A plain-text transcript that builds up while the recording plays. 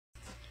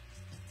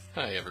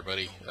Hi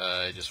everybody,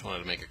 I just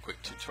wanted to make a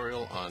quick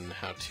tutorial on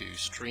how to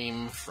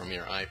stream from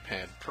your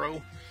iPad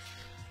Pro,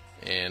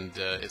 and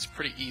it's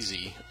pretty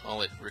easy.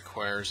 All it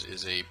requires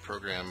is a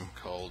program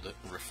called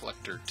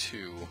Reflector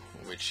 2,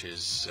 which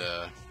is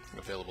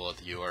available at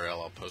the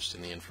URL I'll post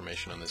in the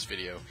information on this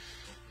video.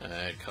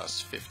 It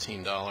costs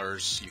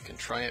 $15. You can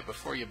try it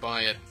before you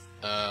buy it.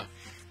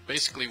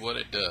 Basically what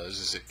it does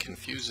is it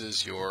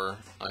confuses your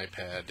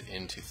iPad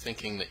into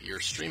thinking that your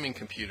streaming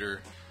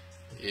computer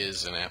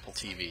is an Apple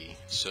TV,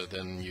 so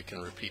then you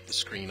can repeat the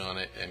screen on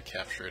it and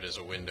capture it as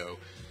a window,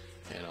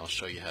 and I'll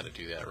show you how to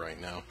do that right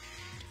now.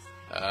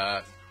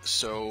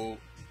 So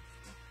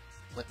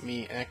let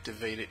me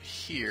activate it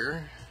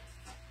here.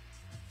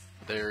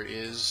 There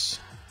is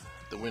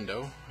the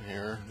window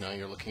here. Now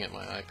you're looking at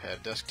my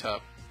iPad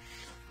desktop.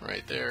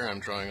 Right there,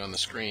 I'm drawing on the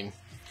screen,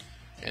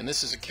 and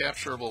this is a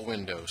capturable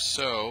window.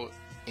 So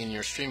in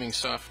your streaming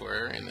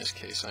software, in this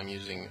case I'm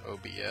using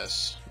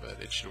OBS, but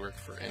it should work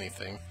for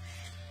anything,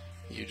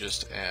 you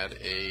just add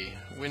a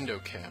window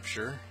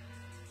capture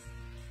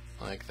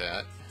like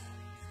that,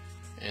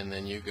 and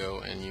then you go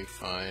and you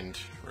find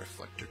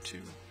Reflector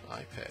 2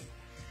 iPad.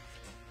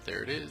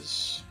 There it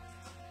is,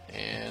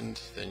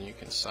 and then you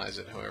can size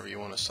it however you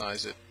want to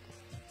size it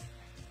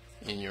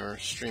in your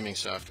streaming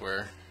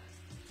software.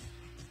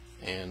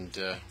 And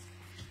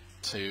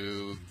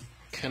to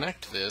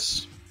connect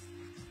this,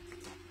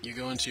 you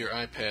go into your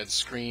iPad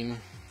screen.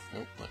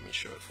 Let me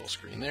show it full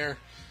screen there,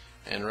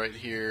 and right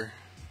here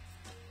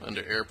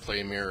under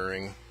AirPlay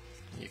mirroring,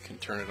 you can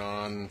turn it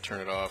on, turn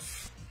it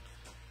off.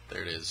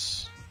 There it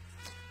is.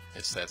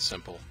 It's that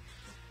simple.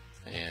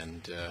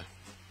 And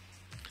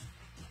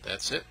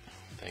that's it.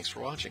 Thanks for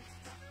watching.